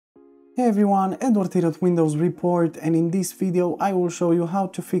Hey everyone, Edward here at Windows Report, and in this video I will show you how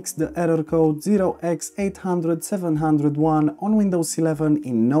to fix the error code 0x8007001 on Windows 11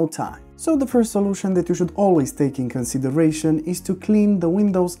 in no time. So the first solution that you should always take in consideration is to clean the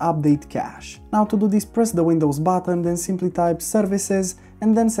Windows Update cache. Now to do this, press the Windows button, then simply type Services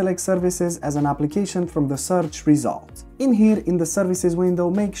and then select Services as an application from the search result. In here, in the Services window,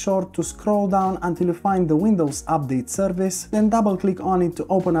 make sure to scroll down until you find the Windows Update service, then double click on it to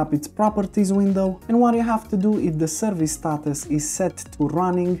open up its Properties window, and what you have to do if the service status is set to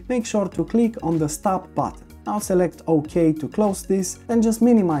running, make sure to click on the Stop button. Now select OK to close this, then just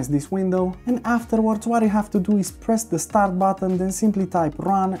minimize this window, and afterwards what you have to do is press the Start button, then simply type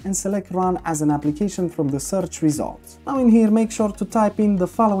Run and select Run as an application from the search results. Now in here make sure to type in the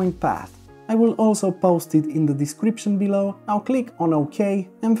following path. I will also post it in the description below. Now click on OK,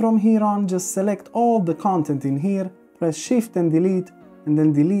 and from here on just select all the content in here, press Shift and Delete, and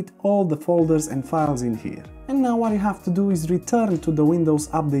then delete all the folders and files in here. And now what you have to do is return to the Windows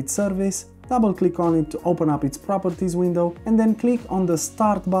Update service, double click on it to open up its Properties window, and then click on the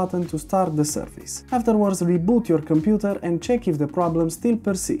Start button to start the service. Afterwards, reboot your computer and check if the problem still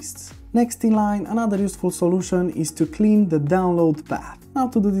persists. Next in line, another useful solution is to clean the download path. Now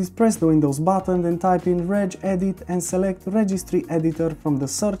to do this, press the Windows button, then type in regedit and select Registry Editor from the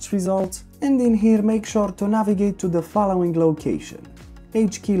search results, and in here make sure to navigate to the following location: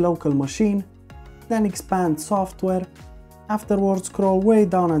 HKey local machine, then expand software. Afterwards, scroll way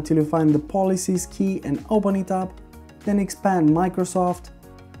down until you find the Policies key and open it up, then expand Microsoft,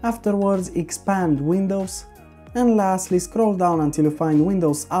 afterwards expand Windows, and lastly scroll down until you find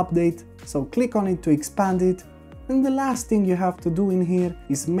Windows Update, so click on it to expand it, and the last thing you have to do in here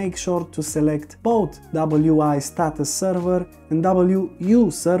is make sure to select both WI status server and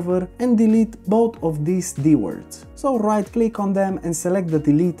WU server and delete both of these D words. So right click on them and select the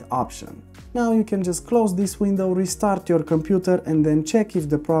delete option. Now you can just close this window, restart your computer, and then check if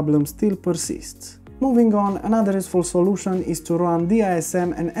the problem still persists. Moving on, another useful solution is to run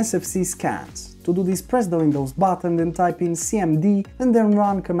DISM and SFC Scans. To do this, press the Windows button, then type in CMD and then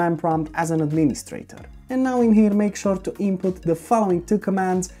run command prompt as an administrator. And now in here make sure to input the following two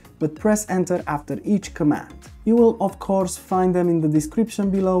commands, but press enter after each command. You will of course find them in the description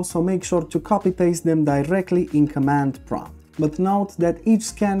below, so make sure to copy paste them directly in command prompt. But note that each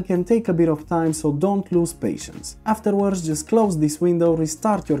scan can take a bit of time, so don't lose patience. Afterwards, just close this window,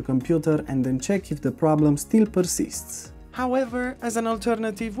 restart your computer, and then check if the problem still persists. However, as an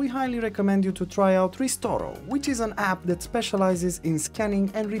alternative, we highly recommend you to try out Restoro, which is an app that specializes in scanning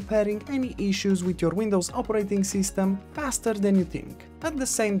and repairing any issues with your Windows operating system faster than you think. At the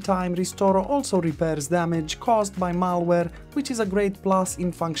same time, Restoro also repairs damage caused by malware, which is a great plus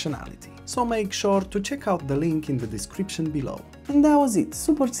in functionality. So make sure to check out the link in the description below. And that was it,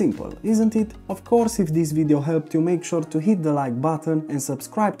 super simple, isn't it? Of course, if this video helped you, make sure to hit the like button and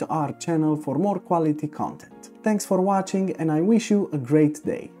subscribe to our channel for more quality content. Thanks for watching, and I wish you a great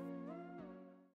day.